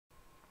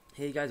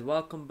Hey guys,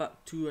 welcome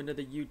back to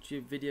another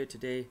YouTube video.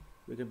 Today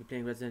we're going to be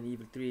playing Resident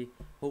Evil 3.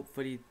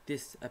 Hopefully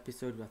this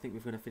episode, I think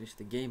we're going to finish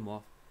the game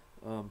off.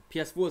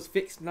 PS4 is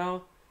fixed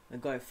now. I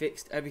got it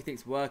fixed.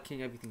 Everything's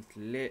working, everything's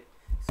lit.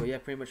 So yeah,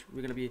 pretty much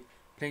we're going to be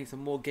playing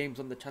some more games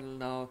on the channel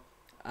now.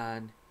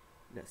 And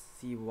let's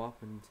see what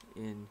happened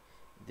in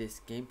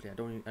this gameplay. I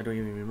don't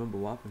even remember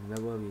what happened.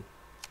 Where were we?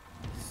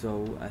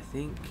 So I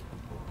think,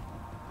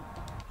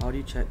 how do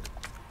you check?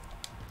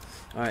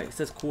 Alright, it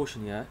says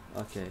caution, yeah?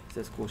 Okay, it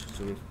says caution,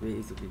 so we're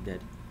basically dead.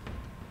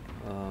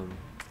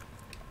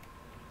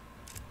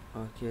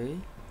 Okay.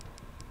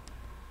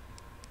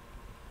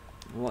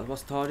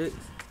 What's target?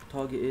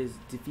 Target is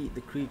defeat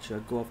the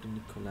creature, go after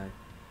Nicholai.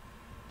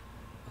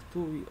 I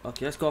thought we...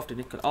 Okay, let's go after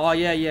Nicholai. Oh,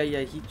 yeah,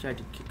 he tried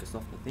to kick us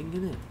off the thing,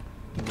 innit?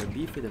 We're gonna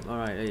beef with him.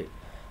 Alright, hey.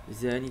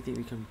 Is there anything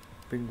we can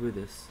bring with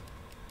us?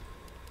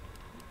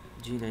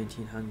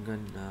 G19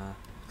 handgun, nah.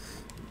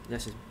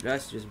 Let's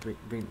just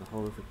bring the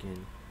whole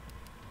freaking...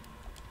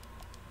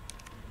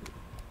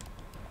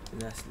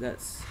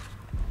 Let's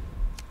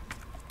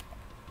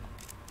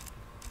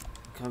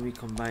can we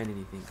combine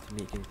anything to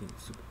make anything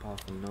super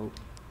powerful? Nope.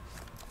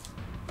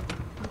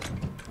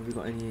 Have we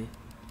got any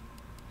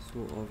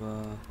sort of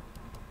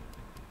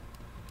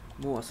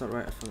more assault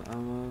rifle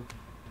ammo,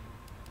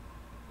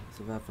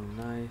 survival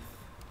knife,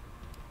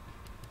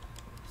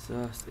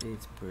 first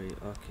aid spray?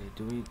 Okay,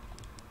 do we...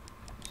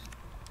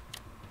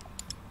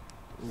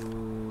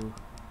 Ooh.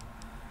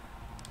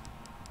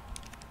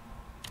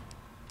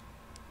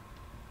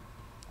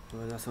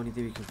 Well, that's the only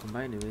thing we can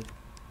combine it with.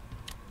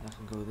 That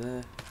can go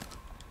there.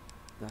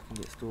 That can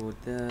get stored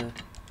there.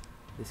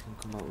 This can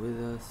come out with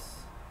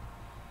us.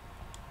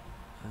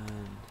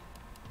 And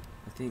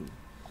I think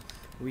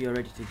we are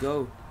ready to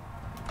go.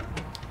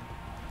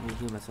 Let me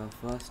heal myself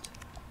first.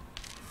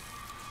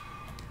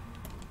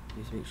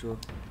 Just make sure.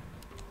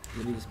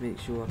 Let me just make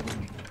sure. I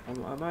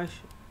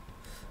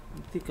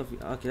think of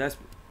it. Okay, that's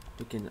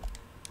looking.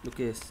 Look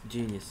at this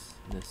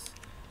geniusness.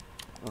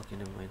 Okay,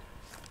 never mind.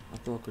 I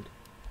thought I could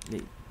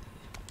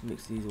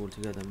mix these all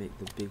together, make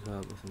the big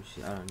herb or some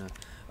shit. I don't know.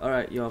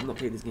 Alright, yo, I've not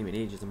played this game in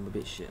ages. I'm a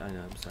bit shit. I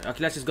know. I'm sorry.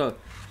 Okay, let's just go.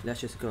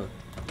 Let's just go.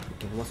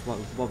 Okay,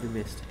 what we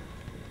missed?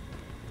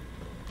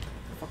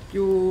 Fuck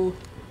you.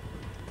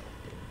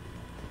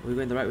 Are we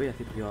going the right way? I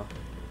think we are.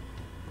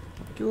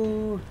 Fuck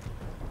you.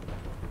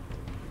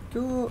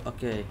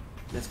 Okay,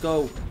 let's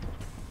go.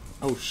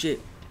 Oh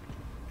shit.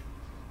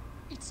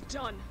 It's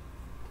done.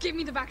 Give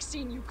me the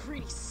vaccine, you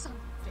greedy son of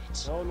a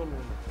bitch. No.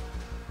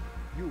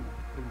 You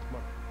bring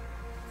money.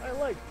 I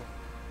like that.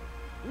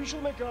 We shall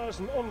make ours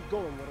an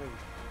ongoing arrangement.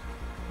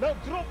 Now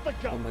drop the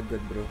gun. Oh my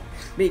god, bro.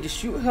 Mate, just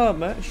shoot her,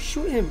 man.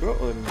 Shoot him, bro.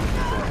 Oh,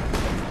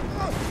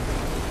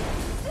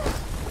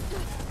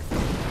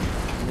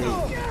 mate,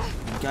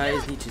 you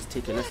guys need to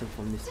take a lesson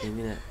from this game,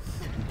 innit?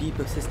 Be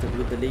persistent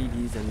with the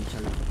ladies and we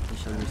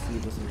shall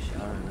receive or some shit. I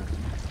don't know.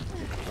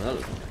 Oh, that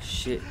looks like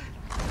shit.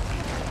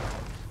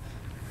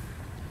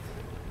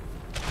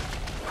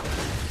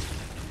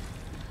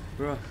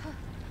 Bro.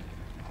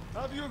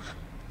 Have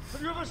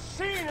you ever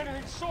seen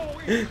anything so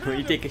incredible? When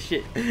you take a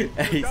shit, you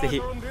The say...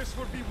 data on this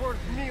would be worth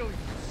millions.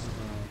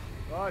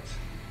 But,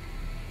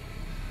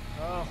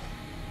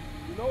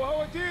 you know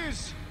how it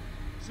is.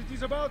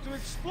 City's about to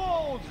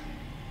explode,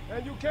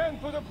 and you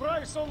can't put a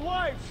price on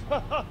life.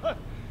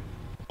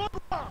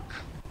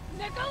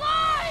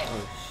 Nicholai!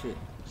 Oh shit.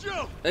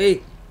 Joe!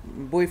 Hey,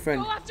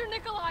 boyfriend. Go after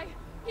Nicholai.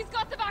 He's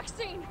got the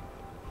vaccine.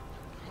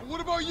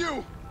 What about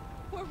you?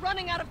 We're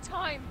running out of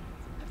time.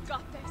 I've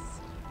got this.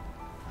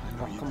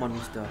 Oh, come on,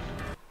 mister.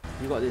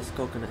 You got this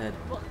coconut head.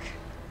 Look,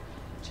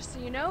 just so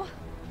you know,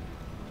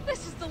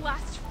 this is the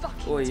last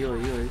fucking Oi.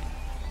 time.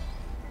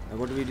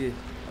 What do we do?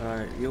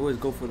 Alright, we always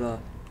go for the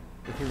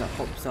thing that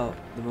pops out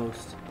the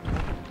most.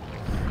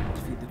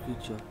 Defeat the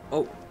creature.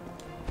 Oh!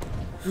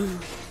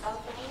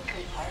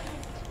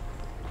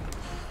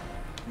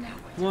 Now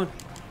Come on!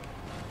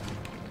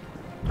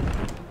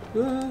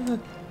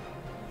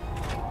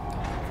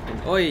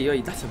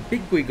 Oi, that's a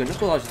big boy gun. I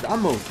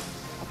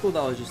thought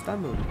that was just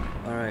ammo.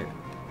 Alright.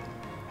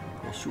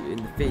 Let's shoot it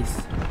in the face.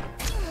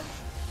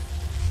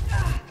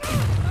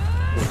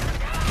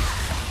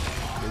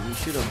 You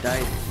should have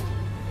died.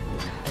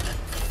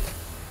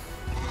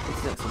 This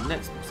is like some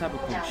next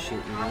cyberpunk shit,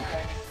 you know?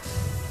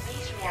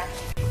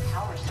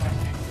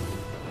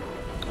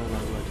 Oh my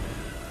god.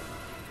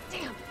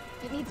 damn,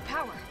 it needs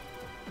power.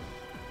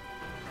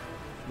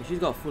 Yeah, she's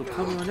got full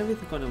cover and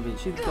everything on her.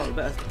 She's got a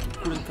better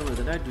cooling cover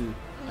than I do.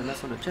 And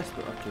that's on her chest,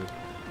 but okay.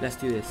 Let's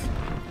do this. I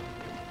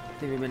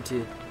think we're meant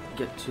to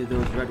get to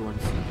those red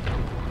ones.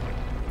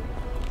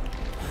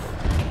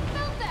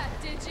 Felt that,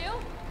 did you?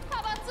 How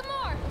about some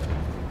more?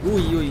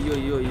 Oi.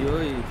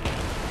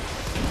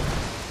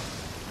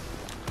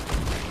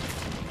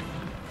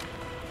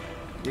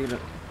 We're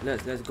gonna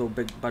let's go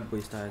big bad boy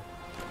style.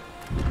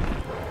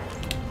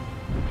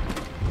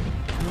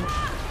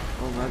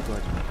 Oh my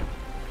god.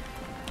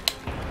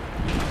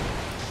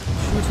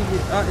 Shooting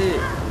it at it.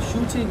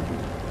 Shooting.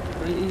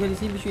 Can you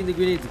see me shooting the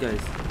grenades,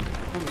 guys?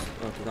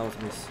 Okay, that was a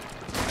miss.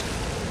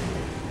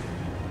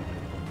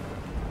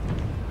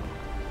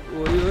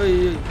 Oi,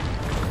 oi, oi.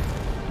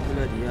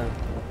 Bloody hell.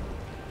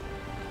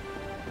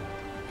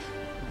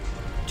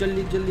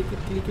 Jolly, jolly,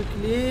 quickly,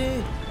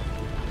 quickly.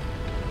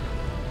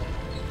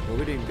 Oh,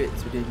 we're doing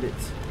bits, we're doing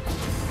bits.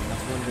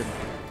 That's one done.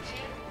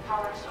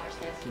 Power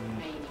sources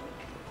remaining.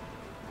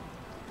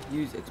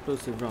 Use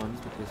explosive rounds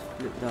because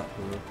flip that,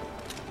 bro.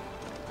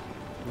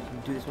 We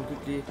can do this one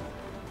quickly.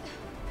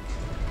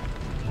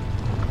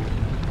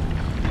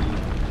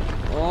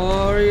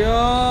 Hurry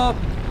up!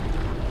 Go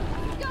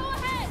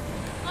ahead!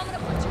 I'm gonna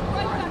put you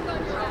right back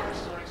on your Power ass.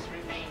 source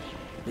remaining.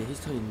 Yeah, he's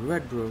turning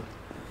red, bro.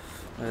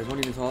 There's one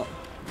in his heart.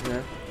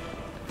 There.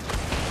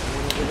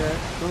 One over there.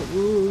 Don't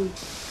move.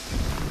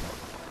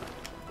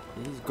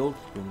 Yeah, he's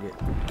ghosting it.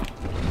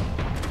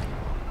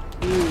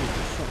 Ooh,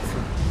 shots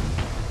him.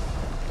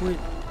 Point.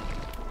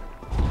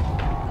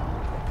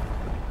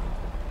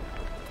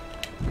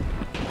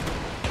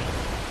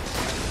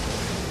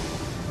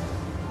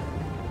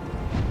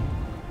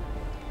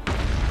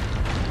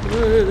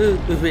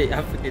 Wait,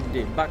 I'm freaking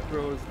doing back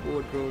rolls,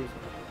 forward rolls.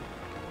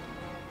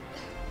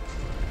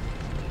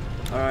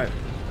 Alright.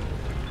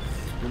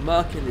 We're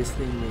marking this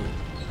thing, mate.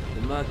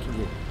 We're marking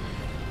it.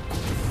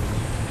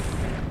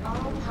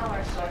 All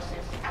power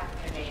sources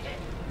activated.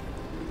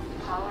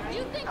 Powering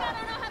You think I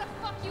don't know how to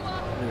fuck you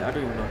up? Wait, I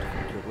don't even know what to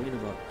think you're talking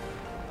about.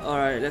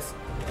 Alright, let's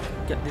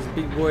get this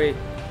big boy.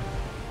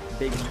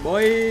 Big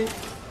boy!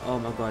 Oh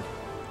my god.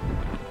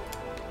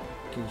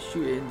 Can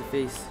shoot it in the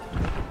face.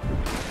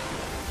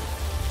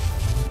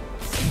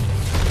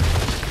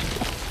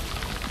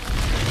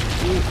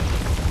 Ooh.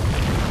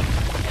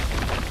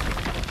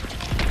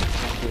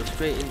 Okay,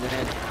 straight in the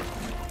head.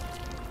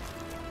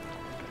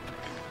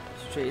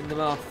 Straight in the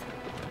mouth.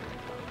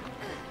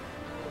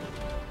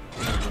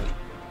 Oh my god.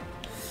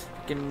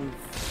 Fucking.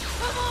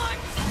 Come on!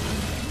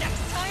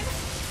 Next time,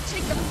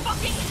 take the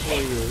fucking Oi,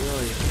 hit! oi,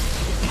 oi.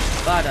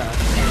 Badass.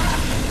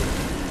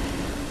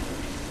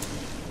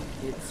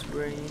 It's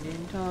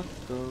raining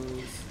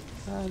tacos.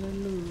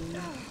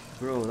 Hallelujah.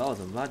 Bro, that was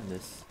a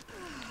madness.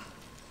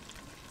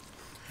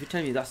 If you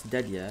tell me that's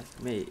dead, yeah,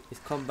 mate, it's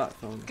come back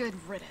from. Good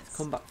riddance. It's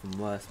come back from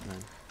worse, man.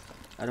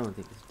 I don't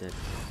think it's dead.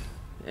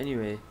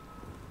 Anyway,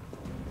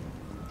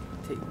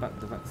 take back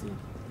the vaccine.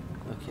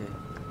 Okay.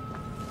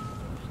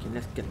 Okay,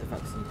 let's get the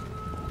vaccine.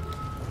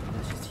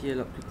 Let's just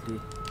heal up quickly.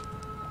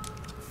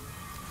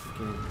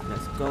 Okay,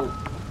 let's go.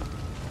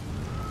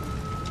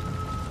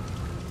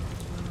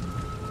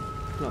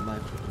 Got my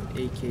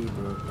fucking AK,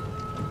 bro.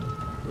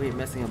 We ain't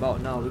messing about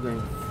now. We're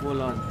going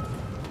full on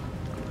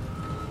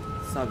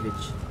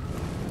savage.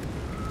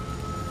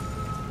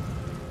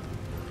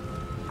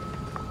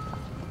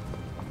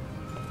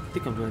 I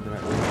think I'm going the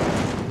right way.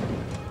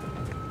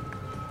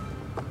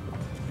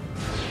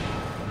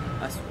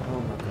 Oh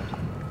my god.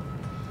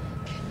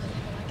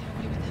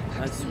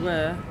 I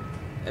swear,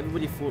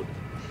 everybody fought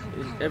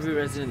in every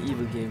Resident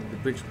Evil game. The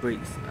bridge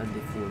breaks and they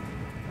fall.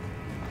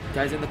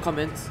 Guys, in the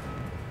comments,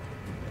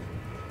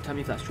 tell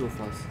me if that's true or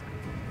false.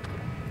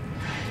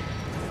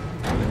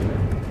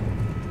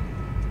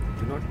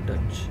 Do not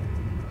touch.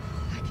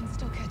 I can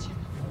still catch him.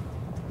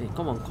 Hey,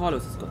 come on,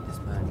 Carlos has got this,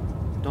 man.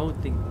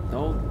 Don't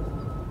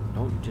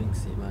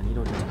jinx it, man. You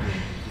don't need to do it.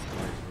 He's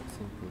quiet, it's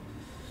simple.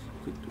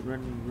 Quick,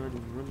 run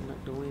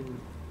like the wind.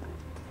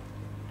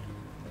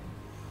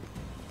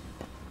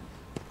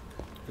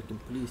 Freaking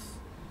police.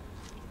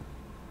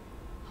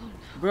 Oh no.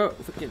 Bro,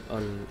 freaking.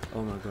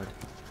 Oh my god.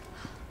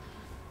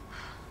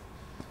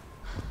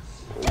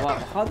 Wow,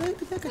 how did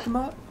they get him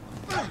out?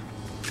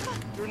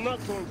 You're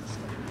not going to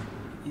stop.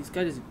 This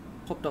guy just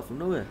popped out from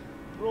nowhere.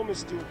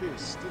 Promised you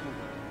this, didn't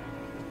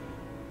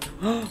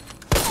I?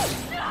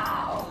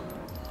 No!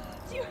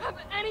 Do you have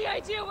any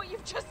idea what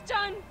you've just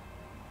done?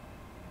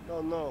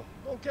 No,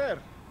 don't care.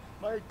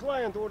 My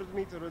client ordered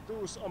me to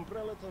reduce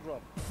Umbrella to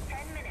rub.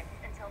 10 minutes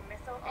until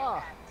missile Ah.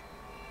 impact.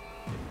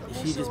 That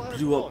He missile just has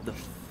blew up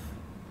launched.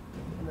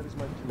 And that is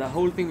my the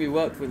whole thing we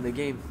worked for in the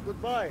game.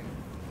 goodbye,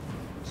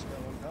 Miss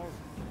Valentine.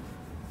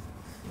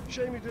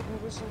 Shame you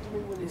didn't listen to me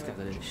when This you guy's a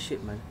had little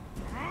shit, man.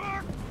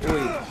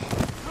 Oi.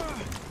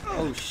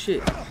 Oh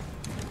shit.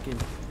 Fucking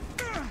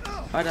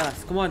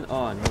badass. Come on.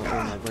 Oh no.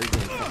 Oh my god.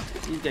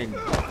 He's getting.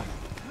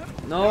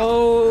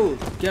 No.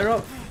 Get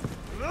up.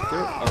 Get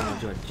up. Oh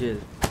my god. Jill.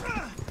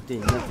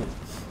 Doing nothing.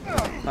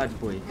 Bad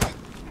boy.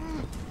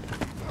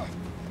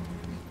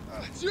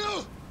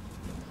 You!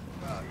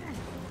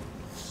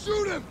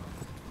 Shoot him!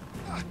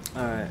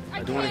 Alright.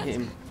 I don't want to hit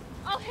him.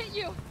 I'll hit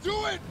you.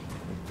 Do it!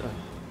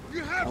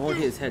 You I have won't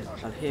to! hit his head.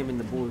 I'll hit him in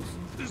the balls.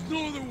 There's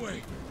no other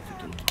way.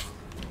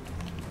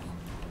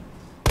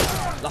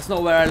 That's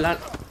not where I land.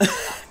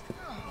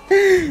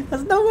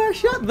 That's not where I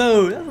shot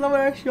though. That's not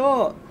where I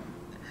shot.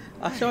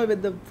 I shot him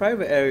in the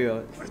private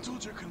area. I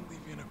told you I couldn't leave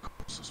you in a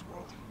corpseless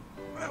world.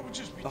 That would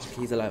just be Oh, too...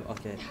 he's alive.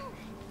 Okay.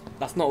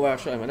 That's not where I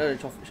shot him. I never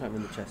shot him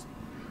in the chest.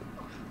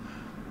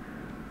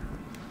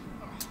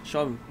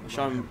 Shot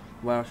him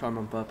where I shot him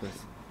on purpose.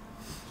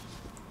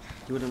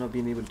 He would have not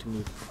been able to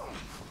move.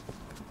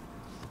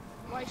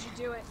 Why'd you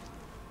do it?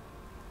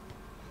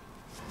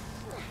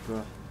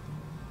 Bruh.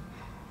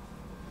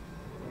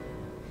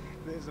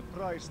 There's a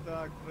price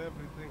tag for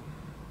everything.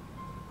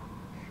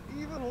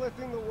 Even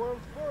letting the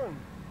world burn.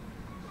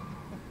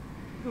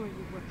 Who are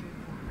you working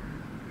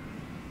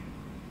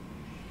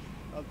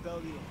for? I'll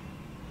tell you.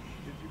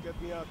 If you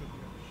get me out of here.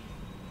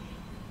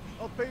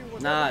 I'll pay you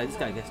whatever Nah, you this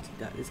guy want. gets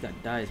this guy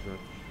dies, bro.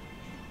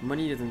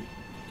 Money doesn't.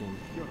 Fucking,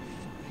 You're a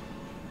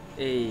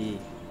hey,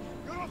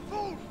 You're a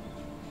fool!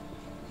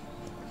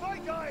 If I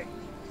die,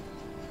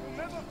 you'll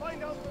never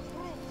find out the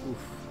truth.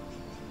 oof.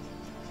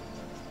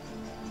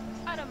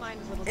 I don't mind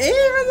a little.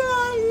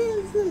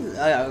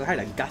 Hey, I'm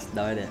kind of gassed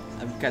now, innit?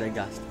 I'm kind of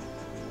gassed.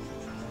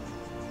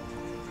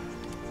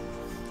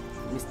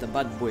 Mr.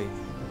 Bad Boy.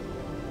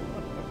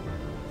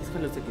 This guy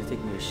looks like he's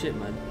taking a shit,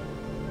 man.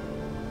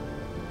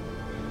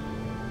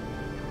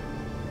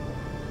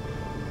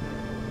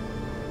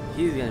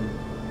 He's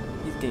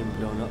getting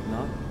blown up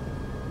now.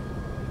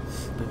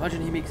 But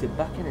imagine he makes it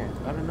back in it.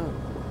 I don't know.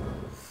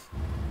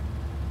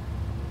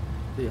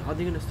 Dude, how are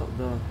they gonna stop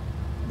the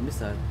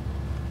missile?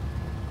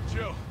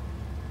 Jill,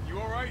 you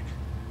alright?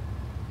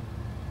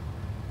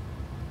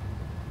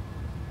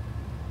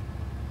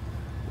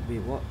 Wait,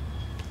 what?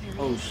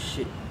 Oh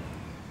shit.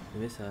 The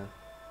missile.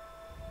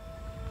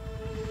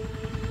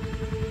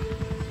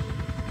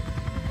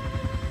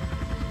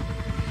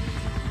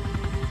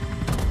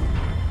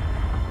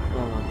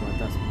 Oh my god,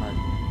 that's mad.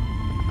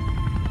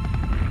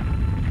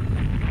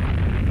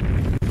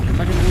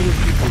 Imagine all those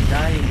people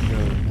dying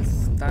though. That's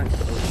stank.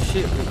 Oh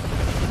shit. Wait.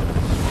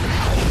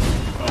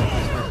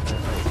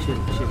 Chill.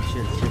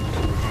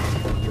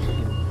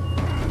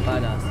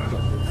 Badass, you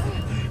got this.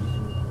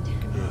 You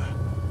can do it.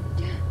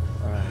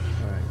 Alright,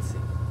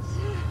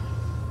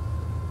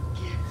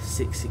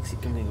 sick.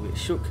 Coming a bit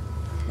shook.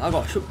 I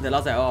got shook then I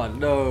was like, oh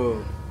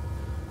no.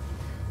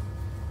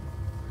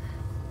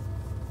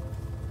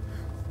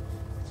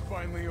 It's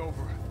finally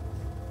over.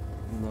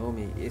 No,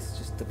 mate, it's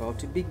just about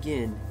to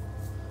begin.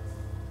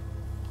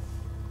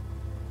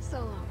 So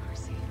long,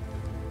 RC.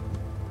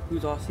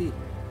 Who's RC?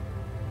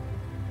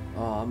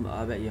 Oh,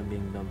 I bet you I'm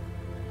being dumb.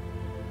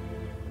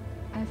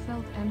 I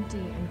felt empty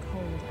and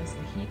cold as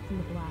the heat from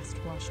the blast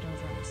washed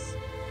over us.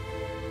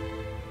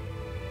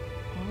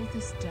 All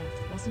this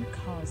death wasn't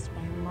caused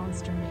by a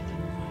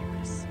monster-making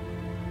virus.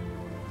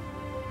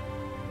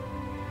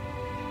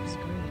 It was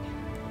greed.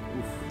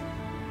 Oof.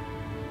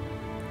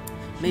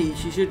 Mate,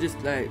 she should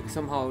just like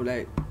somehow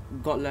like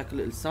got like a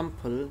little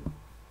sample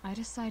I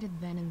decided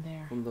then and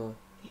there, from the.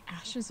 the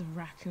ashes of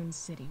Raccoon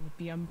City would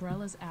be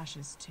Umbrella's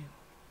ashes too.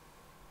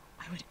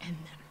 I would end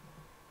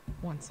them,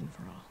 once and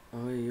for all.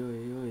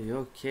 Oi,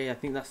 okay, I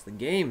think that's the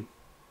game.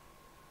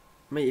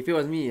 Mate, if it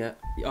was me, yeah,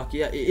 okay,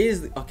 yeah, it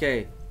is,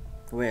 okay.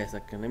 Wait a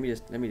second, let me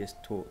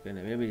just talk,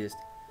 innit? Let me just,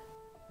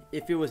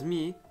 if it was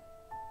me,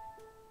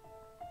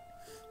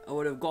 I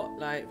would have got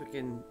like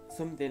freaking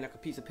something like a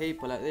piece of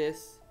paper like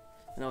this,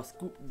 and I'll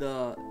scoop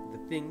the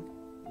thing,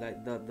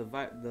 like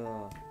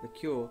the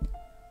cure,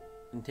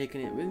 and taken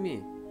it with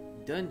me.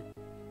 Done.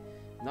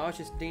 Now it's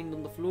just stained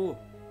on the floor.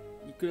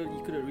 You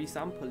could have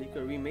resampled, you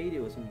could have remade it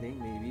or something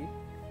maybe.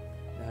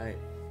 Like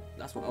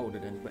that's what I would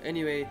have done. But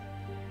anyway,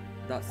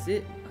 that's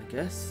it. I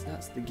guess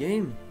that's the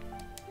game.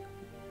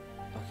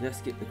 Okay, let's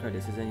skip the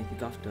credits. Is there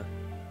anything after?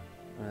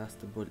 Alright, that's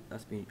the bullet.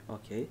 That's me.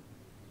 Okay.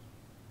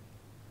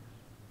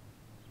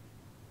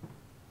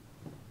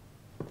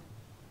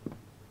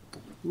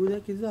 Who the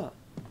heck is that?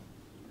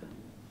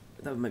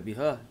 That might be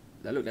her.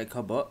 That looked like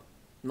her butt.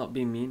 Not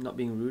being mean, not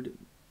being rude.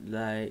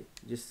 Like,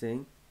 just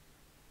saying.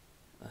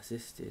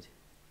 Assisted.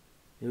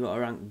 You got a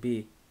rank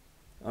B.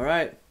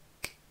 Alright.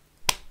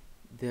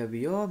 There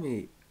we are,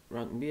 mate.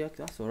 Rank B,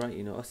 that's alright,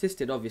 you know.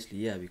 Assisted, obviously,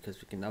 yeah, because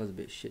freaking that was a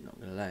bit shit, not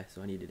gonna lie.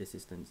 So I needed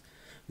assistance.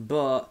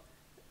 But,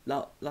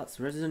 that's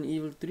Resident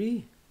Evil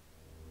 3.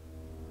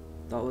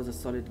 That was a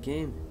solid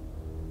game.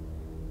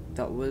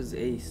 That was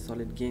a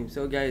solid game.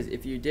 So, guys,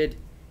 if you did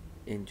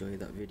enjoy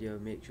that video,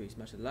 make sure you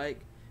smash a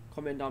like.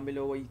 Comment down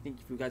below what you think.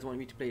 If you guys want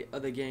me to play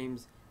other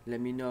games, let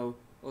me know.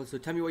 Also,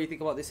 tell me what you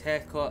think about this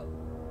haircut.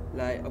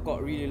 Like, I've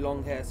got really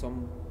long hair, so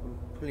I'm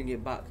pulling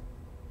it back,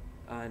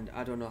 and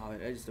I don't know how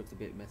it just looks a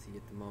bit messy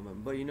at the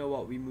moment, but you know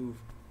what, we move.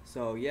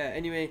 So yeah,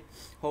 anyway,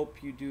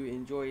 hope you do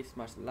enjoy.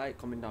 Smash the like,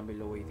 comment down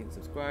below what you think,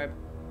 subscribe,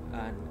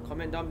 and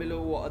comment down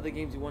below what other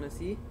games you want to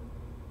see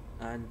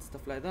and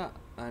stuff like that,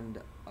 and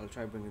I'll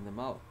try bringing them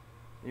out.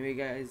 Anyway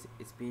guys,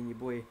 it's been your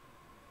boy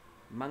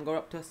Mango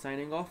Raptor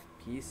signing off.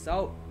 Peace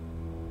out.